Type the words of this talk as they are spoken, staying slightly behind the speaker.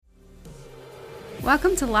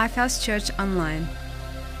Welcome to Lifehouse Church Online.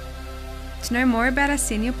 To know more about our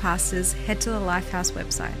senior pastors, head to the Lifehouse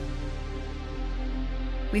website.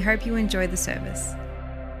 We hope you enjoy the service.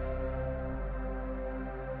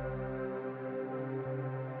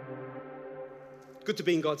 Good to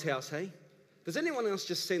be in God's house, hey? Does anyone else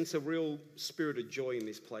just sense a real spirit of joy in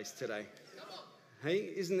this place today?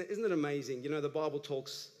 Hey, isn't it amazing? You know, the Bible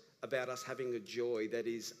talks about us having a joy that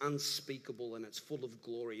is unspeakable and it's full of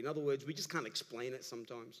glory. In other words, we just can't explain it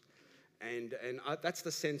sometimes. And that's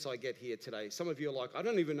the sense I get here today. Some of you are like, I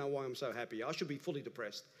don't even know why I'm so happy. I should be fully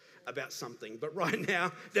depressed about something. But right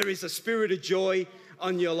now, there is a spirit of joy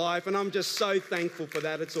on your life, and I'm just so thankful for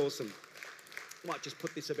that. It's awesome. Might just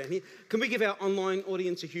put this about here. Can we give our online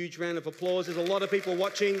audience a huge round of applause? There's a lot of people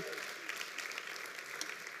watching.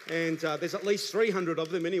 And there's at least 300 of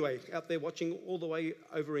them anyway out there watching all the way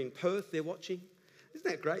over in Perth. They're watching. Isn't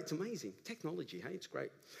that great? It's amazing. Technology, hey? It's great.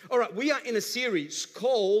 All right, we are in a series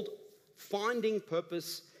called Finding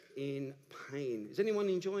Purpose in Pain. Is anyone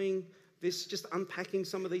enjoying this? Just unpacking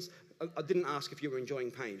some of these. I didn't ask if you were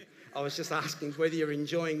enjoying pain. I was just asking whether you're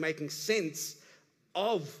enjoying making sense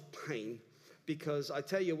of pain. Because I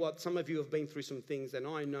tell you what, some of you have been through some things, and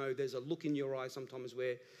I know there's a look in your eyes sometimes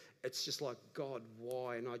where it's just like, God,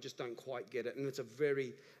 why? And I just don't quite get it. And it's a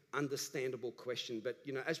very understandable question. But,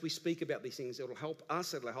 you know, as we speak about these things, it'll help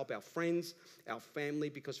us, it'll help our friends, our family,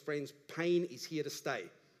 because, friends, pain is here to stay.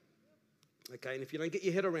 Okay, and if you don't get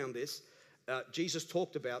your head around this, Jesus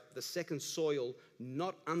talked about the second soil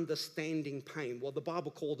not understanding pain. Well, the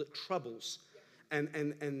Bible called it troubles. And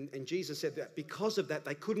Jesus said that because of that,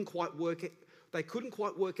 they couldn't quite work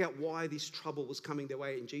out why this trouble was coming their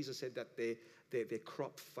way. And Jesus said that their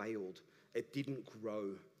crop failed. It didn't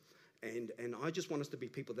grow. And I just want us to be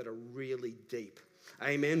people that are really deep.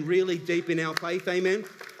 Amen. Really deep in our faith. Amen.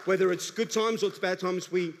 Whether it's good times or it's bad times,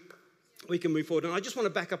 we can move forward. And I just want to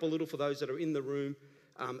back up a little for those that are in the room,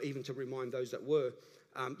 even to remind those that were.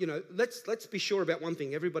 You know, let's be sure about one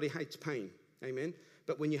thing. Everybody hates pain. Amen.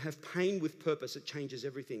 But when you have pain with purpose, it changes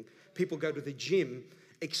everything. People go to the gym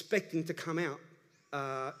expecting to come out,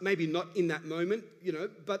 maybe not in that moment, you know,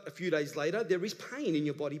 but a few days later, there is pain in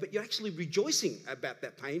your body, but you're actually rejoicing about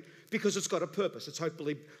that pain because it's got a purpose. It's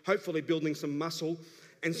hopefully building some muscle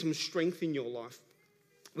and some strength in your life.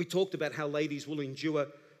 We talked about how ladies will endure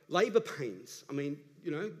labor pains. I mean,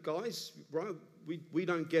 you know, guys, right? We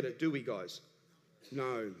don't get it, do we, guys?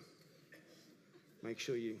 No. Make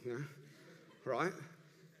sure you know, right?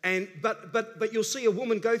 And but you'll see a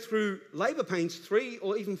woman go through labor pains 3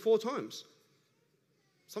 or even 4 times.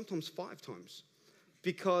 Sometimes 5 times,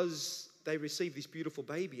 because they receive this beautiful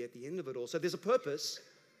baby at the end of it all. So there's a purpose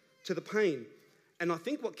to the pain. And I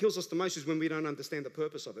think what kills us the most is when we don't understand the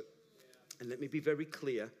purpose of it. And let me be very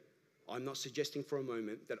clear. I'm not suggesting for a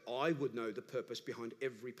moment that I would know the purpose behind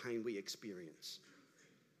every pain we experience.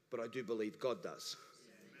 But I do believe God does.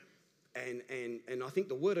 And I think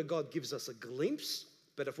the Word of God gives us a glimpse.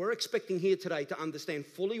 But if we're expecting here today to understand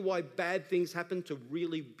fully why bad things happen to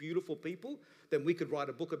really beautiful people, then we could write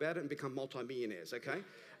a book about it and become multimillionaires, okay?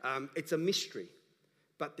 It's a mystery,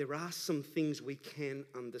 but there are some things we can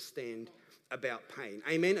understand about pain.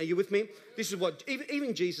 Amen? Are you with me? This is what,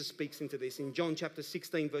 even Jesus speaks into this in John chapter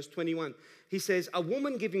 16, verse 21. He says, a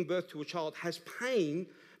woman giving birth to a child has pain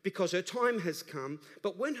because her time has come,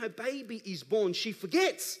 but when her baby is born, she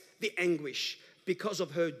forgets the anguish because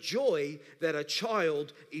of her joy that a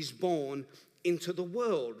child is born into the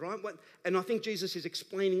world, right? And I think Jesus is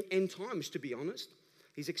explaining end times, to be honest.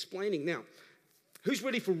 He's explaining. Now, who's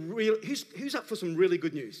ready for who's up for some really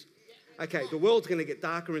good news? Okay, the world's going to get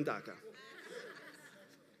darker and darker.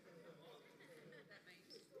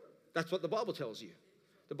 That's what the Bible tells you.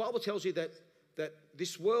 The Bible tells you that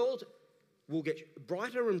this world will get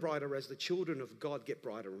brighter and brighter as the children of God get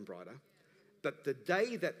brighter and brighter. But the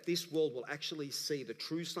day that this world will actually see the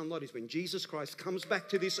true sunlight is when Jesus Christ comes back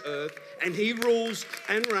to this earth and he rules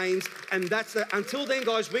and reigns. And until then,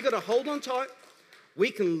 guys, we've got to hold on tight.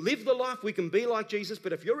 We can live the life, we can be like Jesus,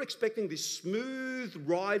 but if you're expecting this smooth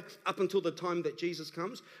ride up until the time that Jesus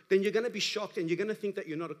comes, then you're going to be shocked and you're going to think that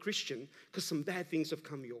you're not a Christian because some bad things have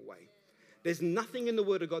come your way. There's nothing in the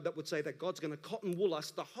Word of God that would say that God's going to cotton wool us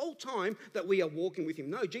the whole time that we are walking with him.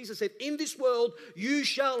 No, Jesus said, in this world, you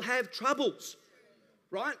shall have troubles,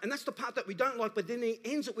 right? And that's the part that we don't like, but then he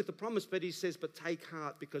ends it with the promise, but he says, but take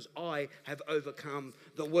heart because I have overcome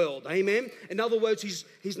the world. Amen? In other words,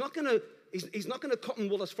 he's not going to cotton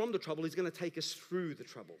wool us from the trouble. He's going to take us through the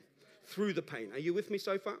trouble, through the pain. Are you with me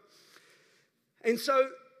so far? And so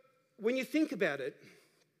when you think about it,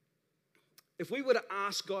 if we were to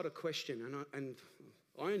ask God a question, and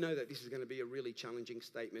I know that this is going to be a really challenging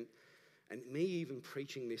statement, And me even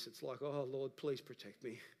preaching this, it's like, oh, Lord, please protect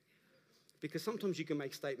me. Because sometimes you can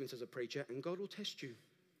make statements as a preacher and God will test you.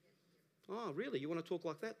 Oh, really? You want to talk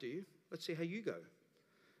like that, do you? Let's see how you go.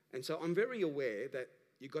 And so I'm very aware that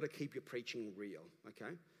you've got to keep your preaching real,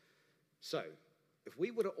 okay? So if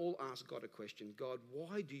we were to all ask God a question, God,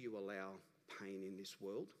 why do you allow pain in this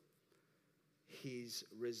world? His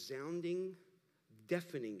resounding,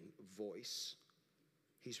 deafening voice,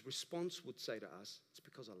 his response would say to us, it's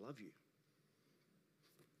because I love you.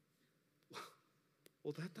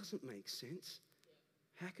 Well, that doesn't make sense.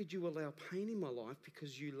 How could you allow pain in my life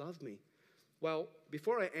because you love me? Well,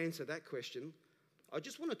 before I answer that question, I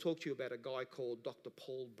just want to talk to you about a guy called Dr.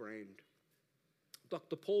 Paul Brand.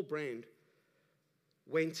 Dr. Paul Brand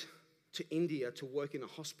went to India to work in a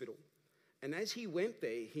hospital. And as he went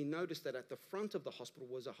there, he noticed that at the front of the hospital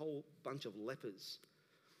was a whole bunch of lepers.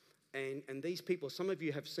 And these people, some of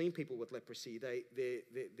you have seen people with leprosy.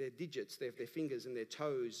 Their digits, their fingers and their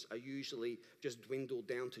toes are usually just dwindled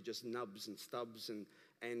down to just nubs and stubs. And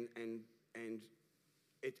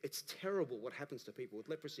it's terrible what happens to people with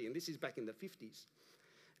leprosy. And this is back in the 50s.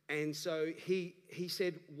 And so he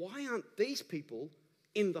said, why aren't these people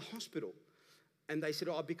in the hospital? And they said,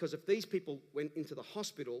 oh, because if these people went into the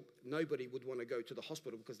hospital, nobody would want to go to the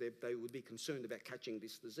hospital because they would be concerned about catching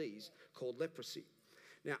this disease called leprosy.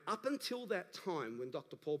 Now, up until that time when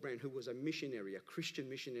Dr. Paul Brand, who was a missionary, a Christian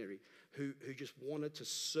missionary, who just wanted to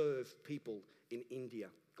serve people in India,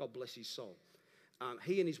 God bless his soul,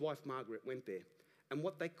 he and his wife Margaret went there. And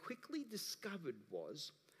what they quickly discovered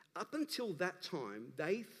was, up until that time,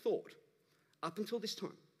 they thought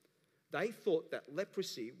that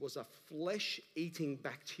leprosy was a flesh-eating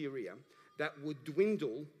bacteria that would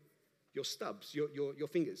dwindle your stubs, your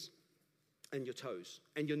fingers, and your toes,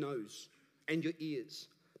 and your nose, and your ears.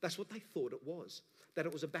 That's what they thought it was, that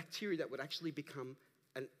it was a bacteria that would actually become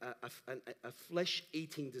a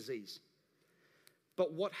flesh-eating disease.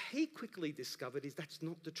 But what he quickly discovered is that's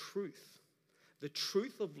not the truth. The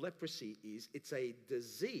truth of leprosy is it's a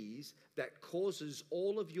disease that causes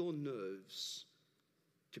all of your nerves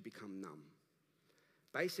to become numb.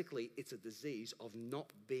 Basically, it's a disease of not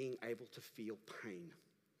being able to feel pain.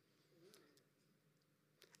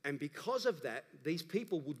 And because of that, these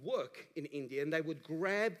people would work in India and they would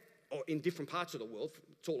grab, or in different parts of the world,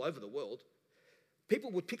 it's all over the world,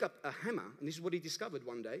 people would pick up a hammer, and this is what he discovered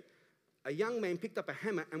one day. A young man picked up a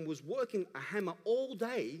hammer and was working a hammer all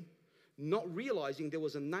day, not realizing there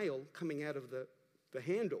was a nail coming out of the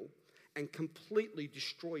handle, and completely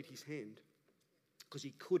destroyed his hand because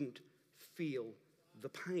he couldn't feel the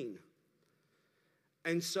pain.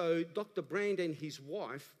 And so Dr. Brand and his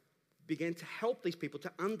wife began to help these people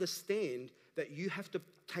to understand that you have to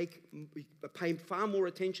pay far more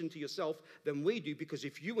attention to yourself than we do, because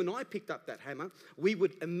if you and I picked up that hammer, we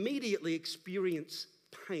would immediately experience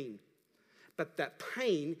pain. But that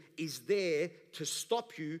pain is there to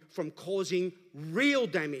stop you from causing real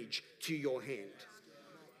damage to your hand.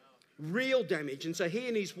 Real damage. And so he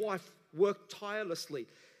and his wife worked tirelessly.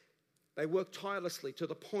 They worked tirelessly to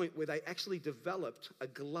the point where they actually developed a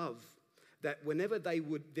glove that whenever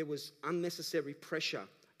there was unnecessary pressure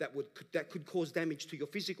that could cause damage to your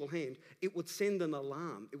physical hand, it would send an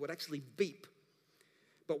alarm. It would actually beep.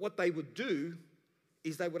 But what they would do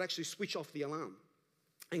is they would actually switch off the alarm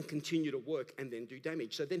and continue to work and then do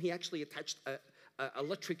damage. So then he actually attached an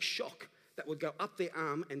electric shock that would go up their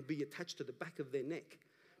arm and be attached to the back of their neck,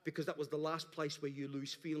 because that was the last place where you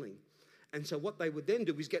lose feeling. And so what they would then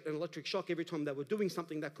do is get an electric shock every time they were doing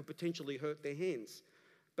something that could potentially hurt their hands.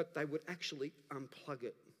 But they would actually unplug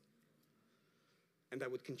it. And they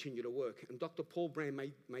would continue to work. And Dr. Paul Brand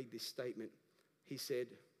made this statement. He said,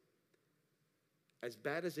 as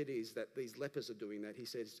bad as it is that these lepers are doing that, he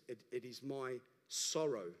says, it is my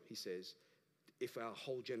sorrow, he says, if our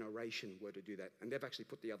whole generation were to do that. And they've actually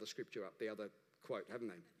put the other scripture up, the other quote, haven't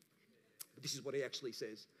they? But this is what he actually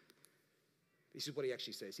says. This is what he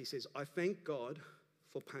actually says. He says, I thank God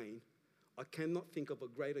for pain. I cannot think of a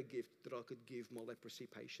greater gift that I could give my leprosy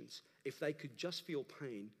patients. If they could just feel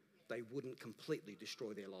pain, they wouldn't completely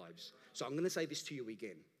destroy their lives. So I'm going to say this to you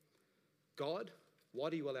again. God, why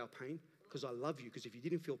do you allow pain? Because I love you. Because if you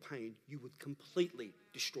didn't feel pain, you would completely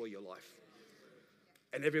destroy your life.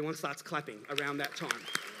 And everyone starts clapping around that time.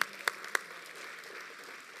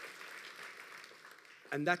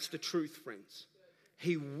 And that's the truth, friends.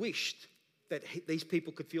 He wished that these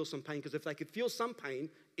people could feel some pain, because if they could feel some pain,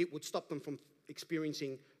 it would stop them from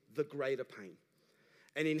experiencing the greater pain.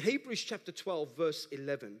 And in Hebrews chapter 12, verse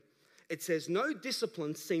 11, it says, no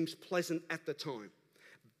discipline seems pleasant at the time,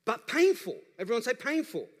 but painful. Everyone say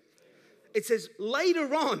painful. It says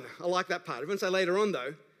later on, I like that part. Everyone say later on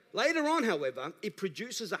though. Later on, however, it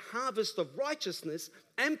produces a harvest of righteousness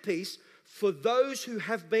and peace for those who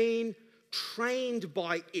have been trained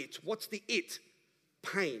by it. What's the it?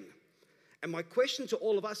 Pain. And my question to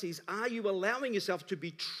all of us is, are you allowing yourself to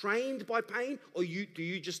be trained by pain, or do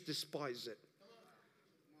you just despise it?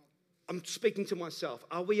 I'm speaking to myself.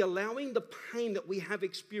 Are we allowing the pain that we have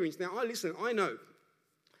experienced? Now, I know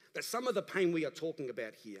that some of the pain we are talking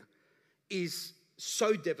about here is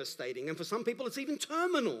so devastating. And for some people, it's even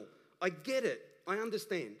terminal. I get it. I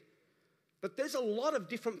understand. But there's a lot of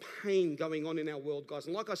different pain going on in our world, guys.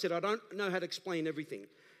 And like I said, I don't know how to explain everything.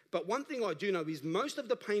 But one thing I do know is most of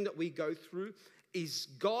the pain that we go through is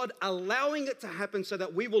God allowing it to happen so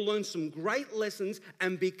that we will learn some great lessons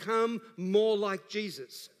and become more like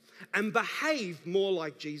Jesus and behave more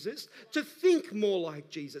like Jesus, to think more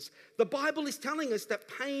like Jesus. The Bible is telling us that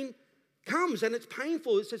pain comes and it's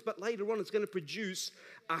painful. It says, but later on it's going to produce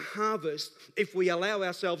a harvest if we allow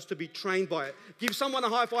ourselves to be trained by it. Give someone a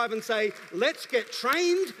high five and say, let's get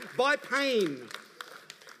trained by pain.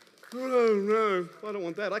 Oh, no, I don't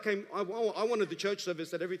want that. I wanted the church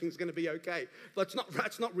service that everything's going to be okay. But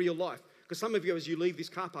that's not real life. Because some of you, as you leave this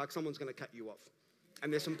car park, someone's going to cut you off.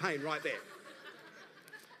 And there's some pain right there.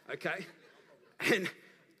 Okay? And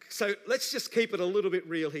so let's just keep it a little bit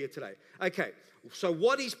real here today. Okay, so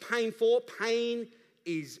what is pain for? Pain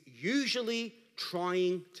is usually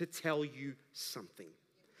trying to tell you something.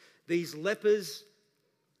 These lepers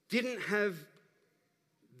didn't have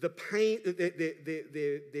the pain,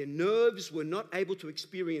 their nerves were not able to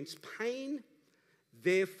experience pain,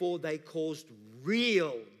 therefore they caused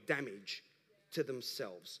real damage to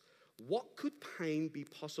themselves. What could pain be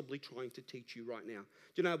possibly trying to teach you right now?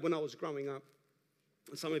 Do you know, when I was growing up,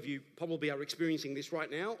 and some of you probably are experiencing this right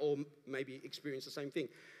now, or maybe experience the same thing.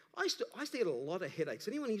 I used to get a lot of headaches.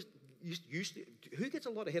 Anyone who gets a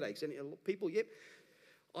lot of headaches? Any people? Yep.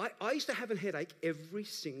 I used to have a headache every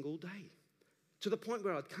single day, to the point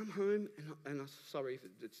where I'd come home, and sorry if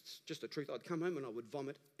it's just the truth, I'd come home and I would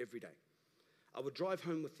vomit every day. I would drive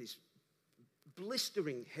home with this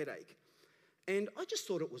blistering headache. And I just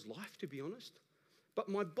thought it was life, to be honest. But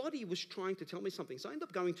my body was trying to tell me something. So I ended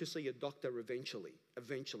up going to see a doctor eventually.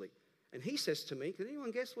 And he says to me, can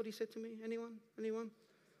anyone guess what he said to me? Anyone?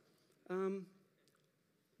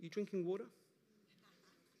 You drinking water?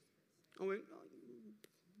 I went,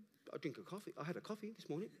 I drink a coffee. I had a coffee this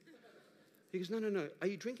morning. He goes, no. Are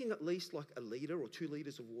you drinking at least like a litre or 2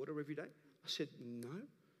 litres of water every day? I said, no.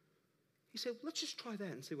 He said, let's just try that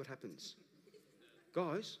and see what happens.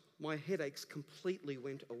 Guys, my headaches completely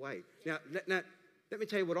went away. Now, let me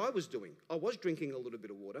tell you what I was doing. I was drinking a little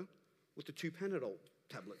bit of water with the 2 Panadol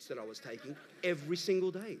tablets that I was taking every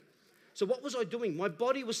single day. So what was I doing? My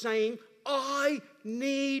body was saying, I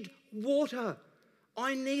need water.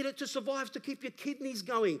 I need it to survive, to keep your kidneys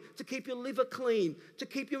going, to keep your liver clean, to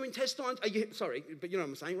keep your intestines. Sorry, but you know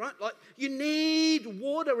what I'm saying, right? Like, you need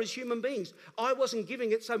water as human beings. I wasn't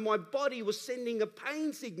giving it, so my body was sending a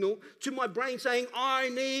pain signal to my brain saying, I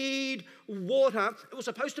need water. It was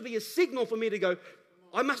supposed to be a signal for me to go,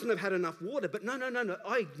 I mustn't have had enough water. But no.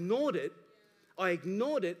 I ignored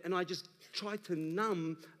it, and I just tried to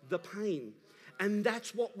numb the pain. And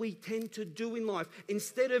that's what we tend to do in life.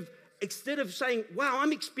 Instead of saying, wow,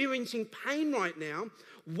 I'm experiencing pain right now,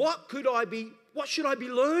 what should I be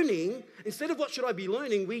learning? Instead of what should I be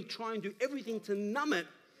learning, we try and do everything to numb it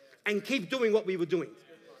and keep doing what we were doing.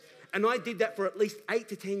 And I did that for at least 8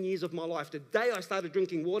 to 10 years of my life. The day I started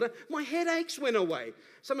drinking water, my headaches went away.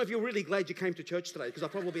 Some of you are really glad you came to church today because I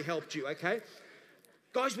probably helped you, okay?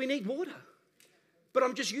 Guys, we need water. But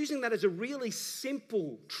I'm just using that as a really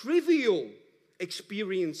simple, trivial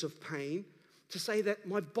experience of pain to say that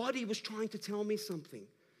my body was trying to tell me something.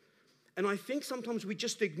 And I think sometimes we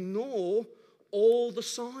just ignore all the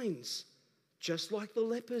signs, just like the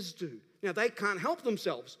lepers do. Now, they can't help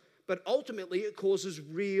themselves, but ultimately it causes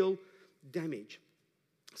real damage.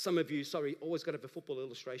 Some of you, always got to have a football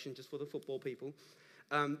illustration just for the football people.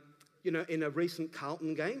 In a recent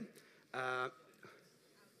Carlton game,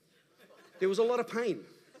 there was a lot of pain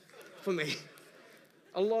for me.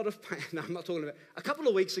 A lot of pain. No, I'm not talking about. A couple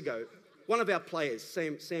of weeks ago, one of our players,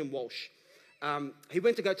 Sam Walsh, he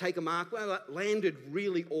went to go take a mark, landed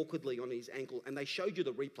really awkwardly on his ankle, and they showed you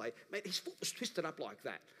the replay. Mate, his foot was twisted up like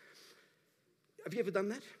that. Have you ever done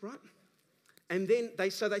that, right? And then they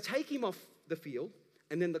take him off the field,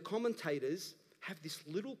 and then the commentators have this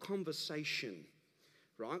little conversation,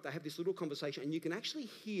 right? They have this little conversation, and you can actually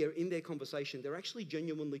hear in their conversation, they're actually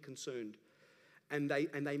genuinely concerned. And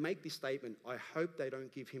they make this statement, I hope they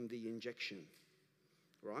don't give him the injection,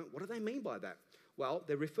 right? What do they mean by that? Well,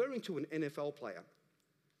 they're referring to an NFL player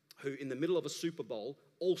who in the middle of a Super Bowl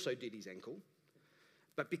also did his ankle.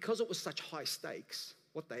 But because it was such high stakes,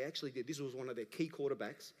 what they actually did, this was one of their key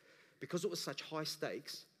quarterbacks, because it was such high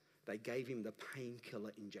stakes, they gave him the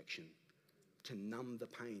painkiller injection to numb the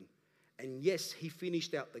pain. And yes, he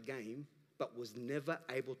finished out the game, but was never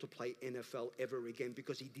able to play NFL ever again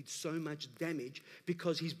because he did so much damage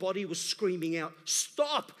because his body was screaming out,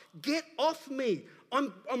 "Stop, get off me.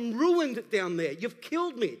 I'm ruined down there. You've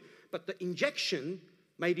killed me." But the injection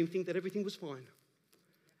made him think that everything was fine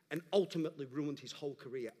and ultimately ruined his whole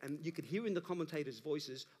career. And you could hear in the commentators'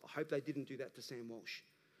 voices, I hope they didn't do that to Sam Walsh.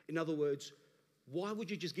 In other words, why would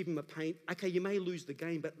you just give him a pain? Okay, you may lose the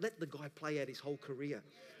game, but let the guy play out his whole career,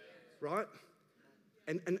 right?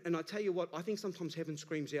 And I tell you what, I think sometimes heaven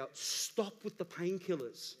screams out, stop with the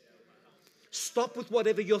painkillers. Stop with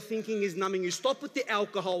whatever you're thinking is numbing you. Stop with the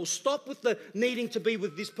alcohol. Stop with the needing to be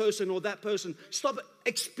with this person or that person. Stop it.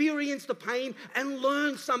 Experience the pain and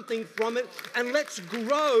learn something from it. And let's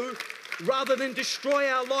grow rather than destroy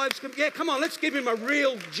our lives. Yeah, come on, let's give him a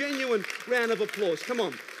real, genuine round of applause. Come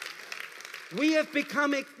on. We have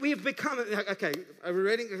become, okay, are we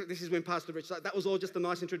ready? This is when Pastor Rich, that was all just a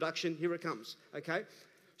nice introduction. Here it comes, okay?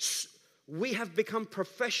 We have become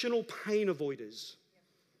professional pain avoiders.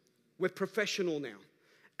 We're professional now.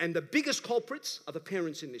 And the biggest culprits are the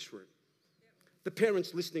parents in this room. The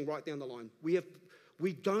parents listening right down the line.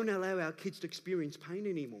 We don't allow our kids to experience pain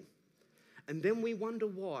anymore. And then we wonder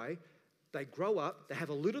why they grow up, they have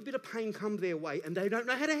a little bit of pain come their way, and they don't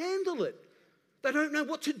know how to handle it. They don't know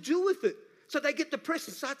what to do with it. So they get depressed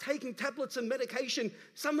and start taking tablets and medication,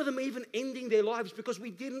 some of them even ending their lives because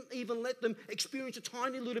we didn't even let them experience a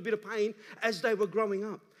tiny little bit of pain as they were growing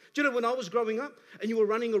up. Do you know when I was growing up and you were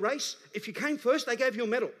running a race, if you came first, they gave you a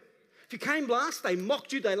medal. If you came last, they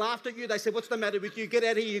mocked you, they laughed at you, they said, "What's the matter with you? Get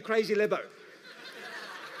out of here, you crazy lebo."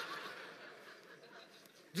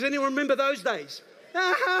 Does anyone remember those days?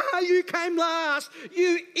 "Ah, you came last,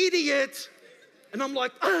 you idiot." And I'm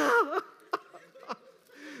like, ah.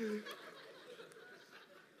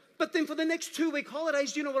 But then for the next 2-week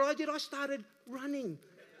holidays, do you know what I did? I started running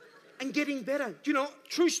and getting better. Do you know,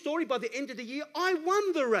 true story, by the end of the year, I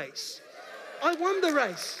won the race. I won the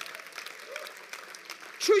race.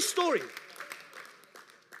 True story.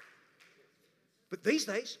 But these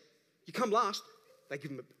days, you come last, they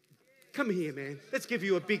give them come here, man. Let's give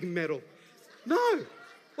you a big medal. No.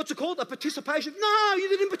 What's it called? A participation? No, you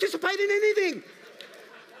didn't participate in anything.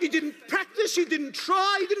 You didn't practice, you didn't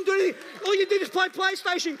try, you didn't do anything. All you did is play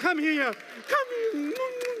PlayStation. Come here. Come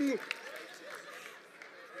here.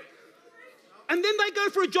 And then they go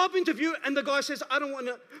for a job interview and the guy says, "I don't want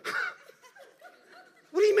to."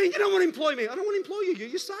 "What do you mean you don't want to employ me?" "I don't want to employ you.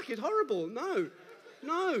 You suck. It's horrible." No,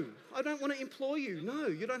 I don't want to employ you. No,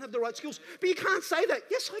 you don't have the right skills. But you can't say that.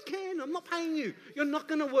 "Yes, I can. I'm not paying you. You're not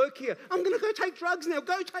going to work here. I'm going to go take drugs now.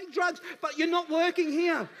 Go take drugs, but you're not working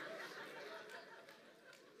here."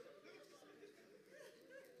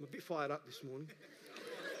 I'm a bit fired up this morning.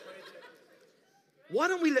 Why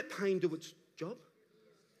don't we let pain do its job?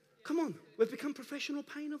 Come on, we've become professional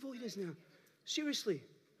pain avoiders now. Seriously.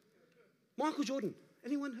 Michael Jordan.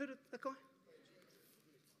 Anyone heard of that guy?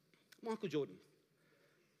 Michael Jordan.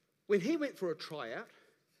 When he went for a tryout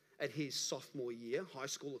at his sophomore year, high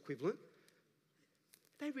school equivalent,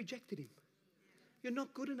 they rejected him. "You're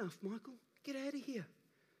not good enough, Michael. Get out of here."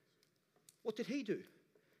 What did he do?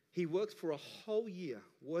 He worked for a whole year,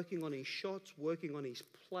 working on his shots, working on his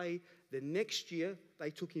play. The next year,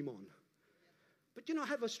 they took him on. But I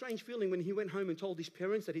have a strange feeling when he went home and told his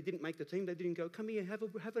parents that he didn't make the team, they didn't go, "Come here, have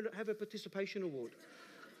a participation award."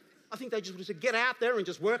 I think they just would have said, "Get out there and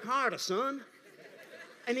just work harder, son."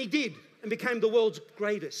 And he did, and became the world's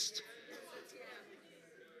greatest.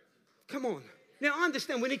 Come on. Now, I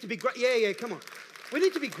understand we need to be great. Yeah, come on. We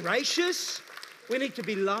need to be gracious. We need to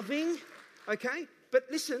be loving, okay? But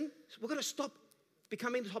listen, we've got to stop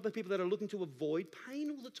becoming the type of people that are looking to avoid pain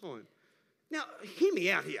all the time. Now, hear me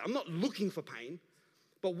out here. I'm not looking for pain,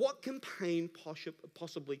 but what can pain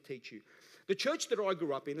possibly teach you? The church that I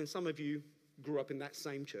grew up in, and some of you grew up in that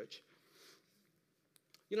same church,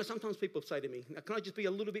 sometimes people say to me, "Now, can I just be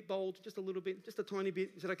a little bit bold? Just a little bit, just a tiny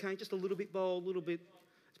bit. Is it okay? Just a little bit bold, a little bit."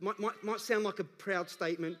 It might sound like a proud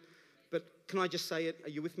statement, but can I just say it? Are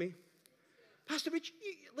you with me? "Pastor Rich,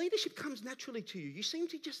 leadership comes naturally to you. You seem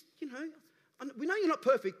to just, we know you're not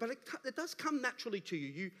perfect, but it does come naturally to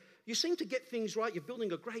you. You seem to get things right. You're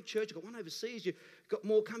building a great church. You've got one overseas. You've got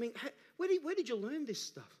more coming. Where did you learn this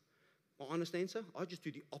stuff?" My honest answer, I just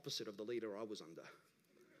do the opposite of the leader I was under.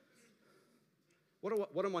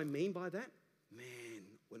 What do I mean by that?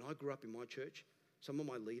 Man, when I grew up in my church, some of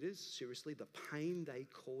my leaders, seriously, the pain they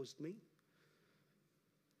caused me,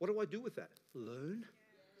 What do I do with that? Learn.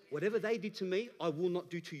 Whatever they did to me, I will not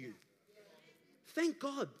do to you. Thank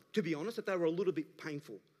God, to be honest, that they were a little bit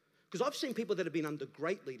painful. Because I've seen people that have been under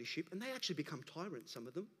great leadership and they actually become tyrants, some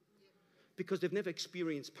of them, because they've never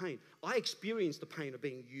experienced pain. I experienced the pain of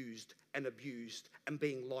being used and abused and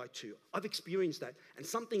being lied to. I've experienced that. And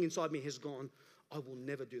something inside me has gone, I will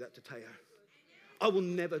never do that to Teo. I will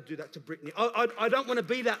never do that to Brittany. I don't want to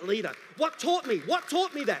be that leader. What taught me? What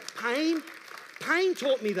taught me that? Pain. Pain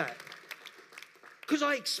taught me that. Because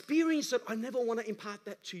I experienced it. I never want to impart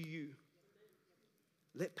that to you.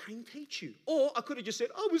 Let pain teach you. Or I could have just said,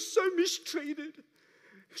 I was so mistreated.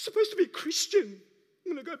 You're supposed to be a Christian.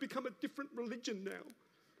 I'm going to go become a different religion now.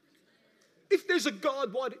 If there's a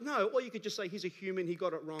God, why? No, or you could just say, he's a human, he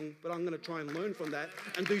got it wrong, but I'm going to try and learn from that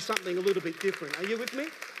and do something a little bit different. Are you with me?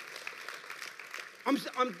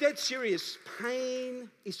 I'm dead serious. Pain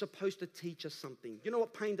is supposed to teach us something. You know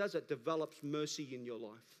what pain does? It develops mercy in your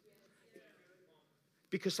life.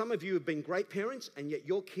 Because some of you have been great parents and yet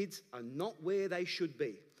your kids are not where they should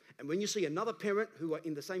be. And when you see another parent who are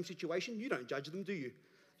in the same situation, you don't judge them, do you?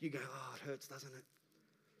 You go, oh, it hurts, doesn't it?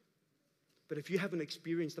 But if you haven't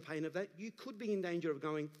experienced the pain of that, you could be in danger of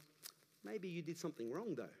going, maybe you did something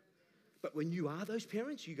wrong though. But when you are those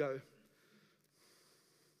parents, you go,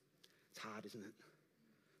 it's hard, isn't it?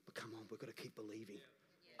 But come on, we've got to keep believing.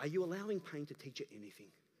 Are you allowing pain to teach you anything?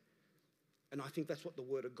 And I think that's what the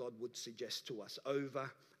Word of God would suggest to us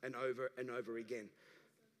over and over and over again.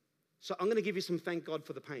 So I'm going to give you some thank God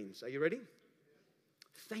for the pains. Are you ready?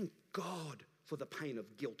 Thank God for the pain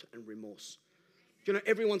of guilt and remorse. You know,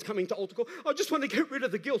 everyone's coming to altar call. I just want to get rid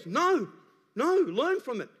of the guilt. No, learn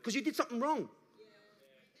from it because you did something wrong.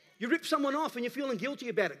 You rip someone off and you're feeling guilty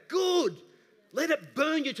about it. Good. Let it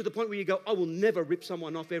burn you to the point where you go, I will never rip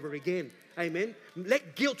someone off ever again. Amen.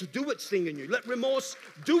 Let guilt do its thing in you. Let remorse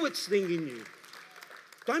do its thing in you.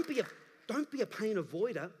 Don't be a pain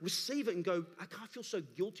avoider. Receive it and go, I can't feel so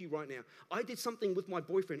guilty right now. I did something with my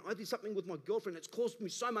boyfriend. I did something with my girlfriend. It's caused me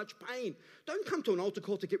so much pain. Don't come to an altar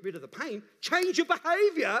call to get rid of the pain. Change your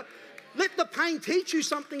behavior. Let the pain teach you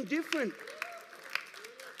something different.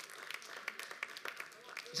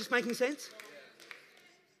 Is this making sense?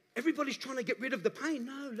 Everybody's trying to get rid of the pain.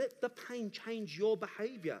 No, let the pain change your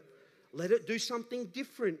behavior. Let it do something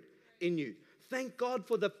different in you. Thank God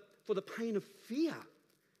for the pain of fear.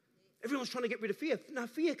 Everyone's trying to get rid of fear. No,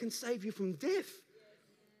 fear can save you from death.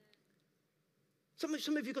 Some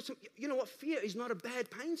of you got some, you know what? Fear is not a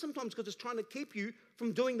bad pain sometimes because it's trying to keep you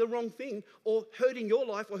from doing the wrong thing or hurting your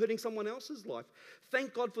life or hurting someone else's life.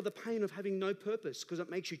 Thank God for the pain of having no purpose because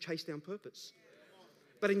it makes you chase down purpose.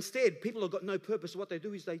 But instead, people have got no purpose. What they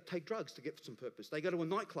do is they take drugs to get some purpose. They go to a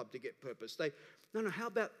nightclub to get purpose. No, how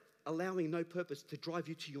about allowing no purpose to drive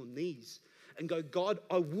you to your knees and go, God,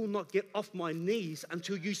 I will not get off my knees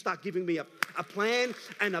until you start giving me a plan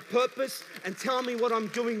and a purpose and tell me what I'm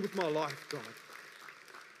doing with my life, God.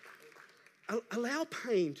 Allow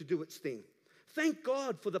pain to do its thing. Thank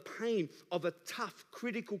God for the pain of a tough,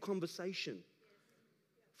 critical conversation.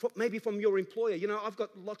 Maybe from your employer. You know, I've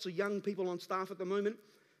got lots of young people on staff at the moment,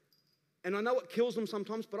 and I know it kills them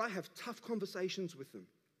sometimes, but I have tough conversations with them.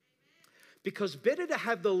 Because better to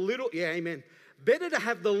have the little, better to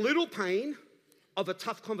have the little pain of a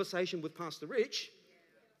tough conversation with Pastor Rich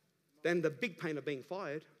than the big pain of being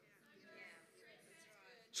fired.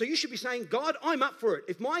 So you should be saying, God, I'm up for it.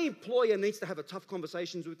 If my employer needs to have a tough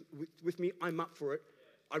conversations with me, I'm up for it.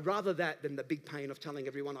 I'd rather that than the big pain of telling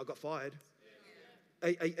everyone I got fired. Are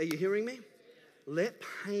you hearing me? Let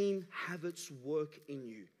pain have its work in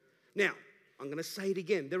you. Now, I'm going to say it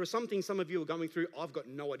again. There are some things some of you are going through. I've got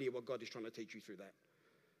no idea what God is trying to teach you through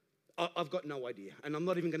that. I've got no idea. And I'm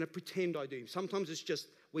not even going to pretend I do. Sometimes it's just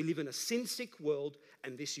we live in a sin-sick world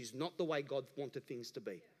and this is not the way God wanted things to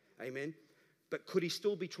be. Amen? But could he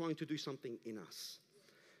still be trying to do something in us?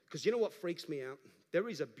 Because you know what freaks me out? There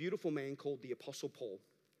is a beautiful man called the Apostle Paul.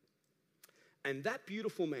 And that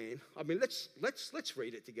beautiful man, I mean, let's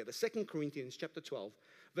read it together. 2 Corinthians chapter 12,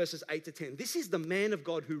 verses 8 to 10. This is the man of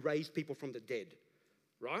God who raised people from the dead,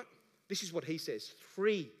 right? This is what he says.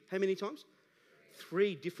 How many times?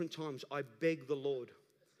 3 different times I begged the Lord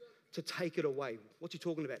to take it away. What's he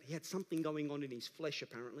talking about? He had something going on in his flesh,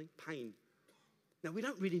 apparently, pain. Now, we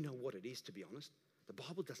don't really know what it is, to be honest. The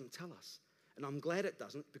Bible doesn't tell us. And I'm glad it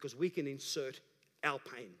doesn't because we can insert our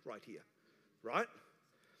pain right here, right?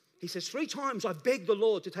 He says, 3 times I begged the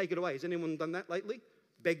Lord to take it away. Has anyone done that lately?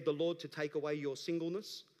 Begged the Lord to take away your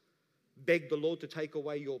singleness. Begged the Lord to take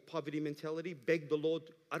away your poverty mentality. Begged the Lord.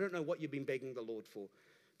 I don't know what you've been begging the Lord for.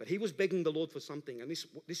 But he was begging the Lord for something. And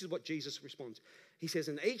this is what Jesus responds. He says,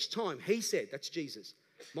 and each time he said, that's Jesus,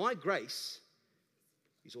 my grace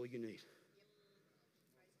is all you need.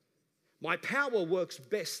 My power works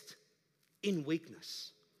best in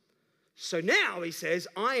weakness. So now he says,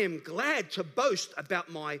 I am glad to boast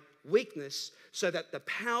about my weakness so that the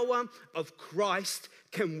power of Christ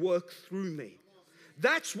can work through me.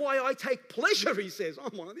 That's why I take pleasure, he says. Oh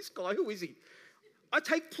my, this guy, who is he? I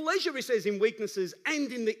take pleasure, he says, in weaknesses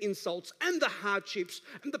and in the insults and the hardships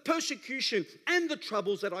and the persecution and the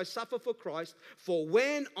troubles that I suffer for Christ. For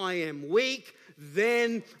when I am weak,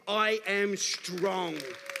 then I am strong.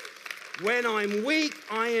 When I'm weak,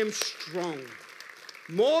 I am strong.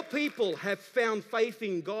 More people have found faith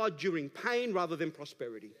in God during pain rather than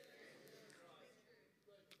prosperity.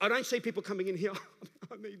 I don't see people coming in here,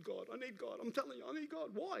 I need God, I need God. I'm telling you, I need God.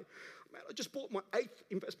 Why? Man, I just bought my 8th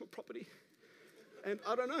investment property. And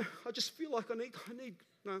I don't know, I just feel like I need.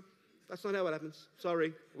 No, that's not how it happens.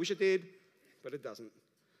 Sorry, wish it did, but it doesn't.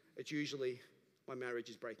 It's usually my marriage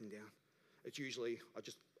is breaking down. It's usually I've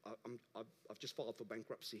just filed for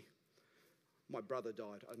bankruptcy. My brother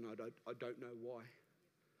died. I don't know why.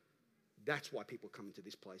 That's why people come into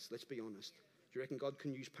this place. Let's be honest. Do you reckon God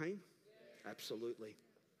can use pain? Absolutely.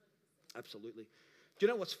 Absolutely. Do you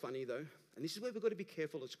know what's funny though? And this is where we've got to be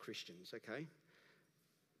careful as Christians, okay?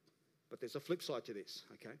 But there's a flip side to this,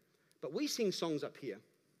 okay? But we sing songs up here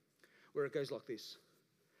where it goes like this.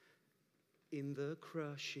 In the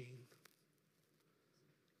crushing,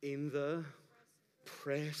 in the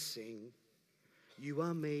pressing, you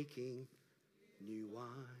are making new wine.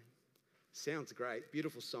 Sounds great.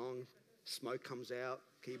 Beautiful song. Smoke comes out.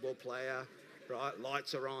 Keyboard player. Right?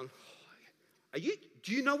 Lights are on.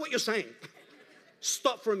 Do you know what you're saying?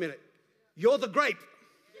 Stop for a minute. You're the grape.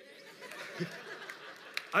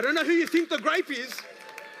 I don't know who you think the grape is.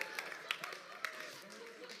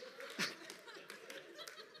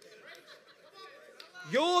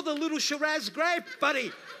 You're the little Shiraz grape,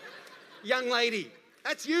 buddy. Young lady.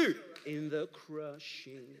 That's you. In the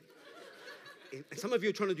crushing. And some of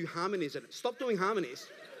you are trying to do harmonies. Stop doing harmonies.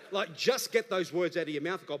 Like, just get those words out of your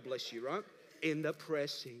mouth. God bless you, right? In the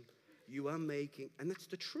pressing, you are making. And that's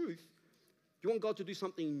the truth. You want God to do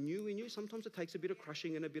something new in you? Sometimes it takes a bit of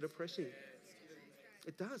crushing and a bit of pressing.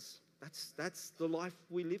 It does. That's the life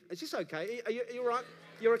we live. Is this okay? Are you all right?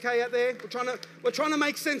 You're okay out there? We're trying to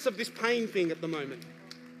make sense of this pain thing at the moment.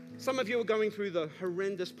 Some of you are going through the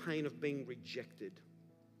horrendous pain of being rejected.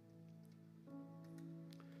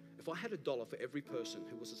 If I had $1 for every person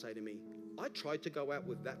who was to say to me, I tried to go out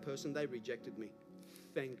with that person, they rejected me.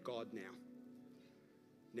 Thank God now.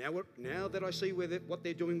 Now that I see what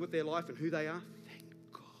they're doing with their life and who they are, thank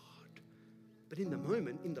God. But in the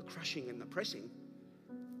moment, in the crushing and the pressing,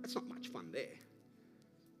 that's not much fun there.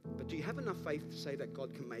 But do you have enough faith to say that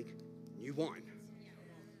God can make new wine?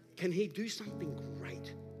 Can he do something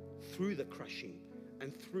great through the crushing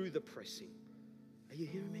and through the pressing? Are you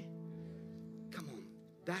hearing me? Come on.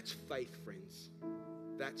 That's faith, friends.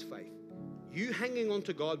 That's faith. You hanging on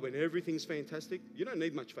to God when everything's fantastic, you don't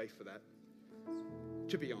need much faith for that,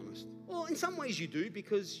 to be honest. Well, in some ways you do,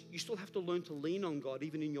 because you still have to learn to lean on God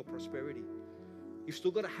even in your prosperity. You've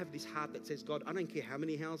still got to have this heart that says, God, I don't care how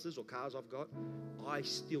many houses or cars I've got, I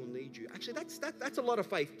still need you. Actually, that's a lot of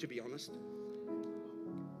faith, to be honest.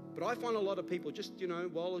 But I find a lot of people just,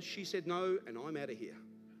 well, she said no and I'm out of here.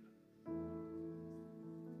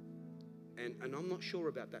 And I'm not sure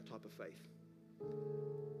about that type of faith.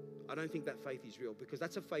 I don't think that faith is real, because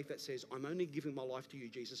that's a faith that says, I'm only giving my life to you,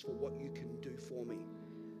 Jesus, for what you can do for me.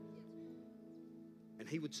 And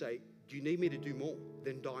he would say, do you need me to do more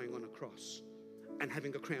than dying on a cross and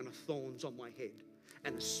having a crown of thorns on my head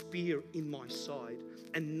and a spear in my side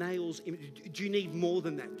and nails in? Do you need more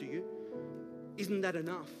than that, do you? Isn't that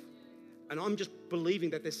enough? And I'm just believing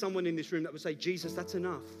that there's someone in this room that would say, Jesus, that's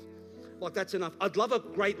enough. Like, that's enough. I'd love a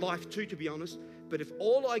great life too, to be honest. But if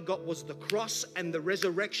all I got was the cross and the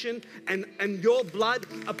resurrection and your blood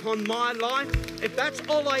upon my life, if that's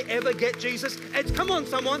all I ever get, Jesus, come on,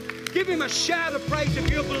 someone, give him a shout of praise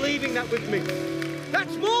if you're believing that with me.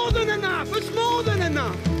 That's more than enough. It's more than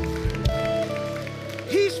enough.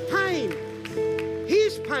 His pain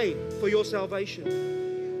for your salvation,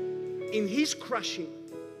 in his crushing,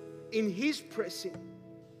 in his pressing,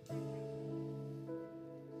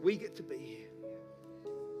 we get to be here.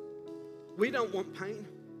 We don't want pain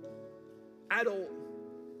at all,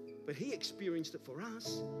 but he experienced it for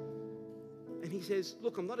us. And he says,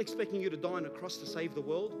 look, I'm not expecting you to die on a cross to save the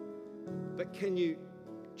world, but can you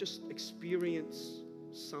just experience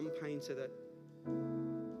some pain so that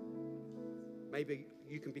maybe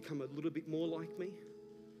you can become a little bit more like me?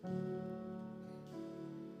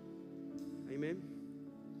 Amen.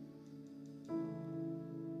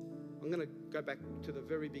 I'm going to go back to the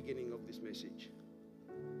very beginning of this message.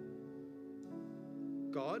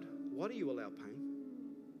 God, why do you allow pain?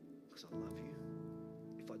 Because I love you.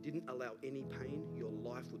 If I didn't allow any pain, your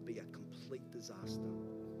life would be a complete disaster.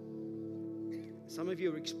 Some of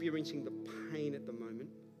you are experiencing the pain at the moment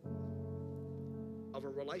of a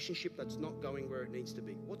relationship that's not going where it needs to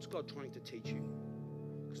be. What's God trying to teach you?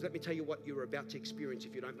 Because let me tell you what you're about to experience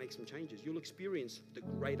if you don't make some changes. You'll experience the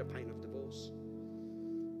greater pain of divorce.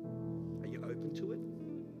 Are you open to it?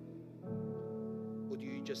 Or do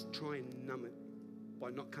you just try and numb it by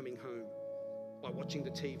not coming home, by watching the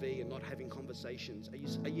TV and not having conversations?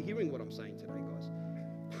 Are you hearing what I'm saying today, guys?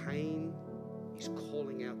 Pain is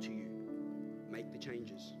calling out to you. Make the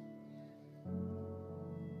changes.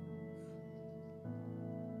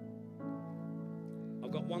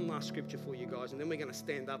 I've got one last scripture for you guys, and then we're going to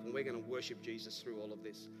stand up and we're going to worship Jesus through all of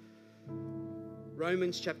this.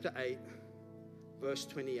 Romans chapter 8, verse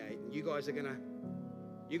 28. You guys are going to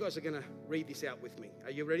read this out with me.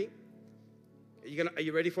 Are you ready? Are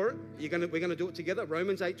you ready for it? We're going to do it together.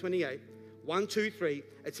 Romans 8:28. 1, 2, 3.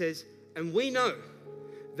 It says, and we know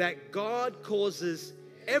that God causes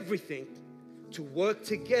everything to work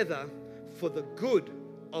together for the good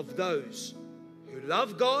of those who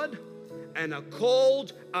love God and are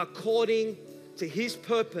called according to his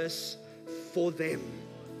purpose for them.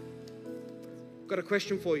 Got a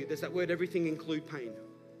question for you. Does that word everything include pain?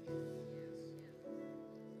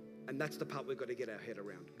 And that's the part we've got to get our head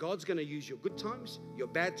around. God's going to use your good times, your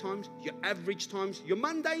bad times, your average times, your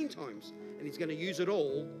mundane times, and he's going to use it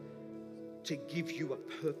all to give you a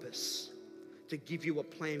purpose, to give you a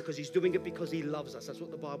plan, because he's doing it because he loves us. That's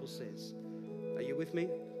what the Bible says. Are you with me?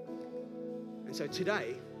 And so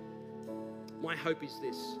today, my hope is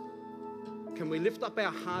this. Can we lift up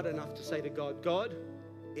our heart enough to say to God, God,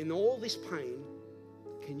 in all this pain,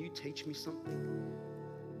 can you teach me something?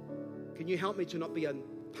 Can you help me to not be a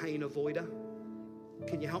pain avoider?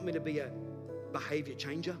 Can you help me to be a behavior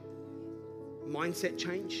changer? Mindset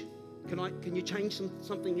change? Can you change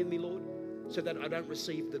something in me, Lord, so that I don't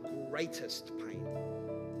receive the greatest pain?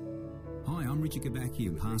 Hi, I'm Richard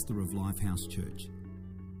Kobakian, pastor of Lifehouse Church.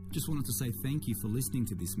 Just wanted to say thank you for listening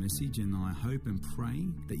to this message, and I hope and pray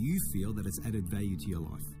that you feel that it's added value to your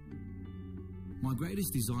life. My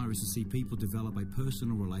greatest desire is to see people develop a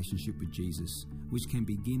personal relationship with Jesus, which can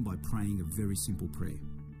begin by praying a very simple prayer.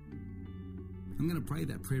 I'm going to pray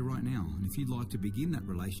that prayer right now, and if you'd like to begin that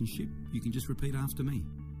relationship, you can just repeat after me.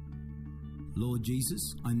 Lord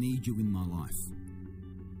Jesus, I need you in my life.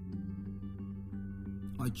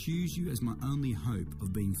 I choose you as my only hope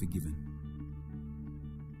of being forgiven.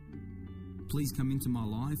 Please come into my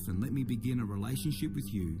life and let me begin a relationship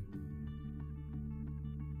with you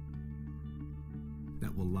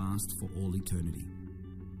that will last for all eternity.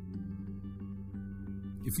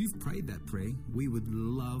 If you've prayed that prayer, we would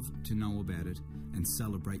love to know about it and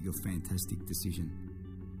celebrate your fantastic decision.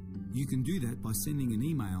 You can do that by sending an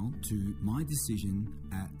email to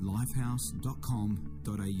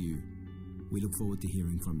mydecision@lifehouse.com.au. We look forward to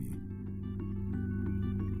hearing from you.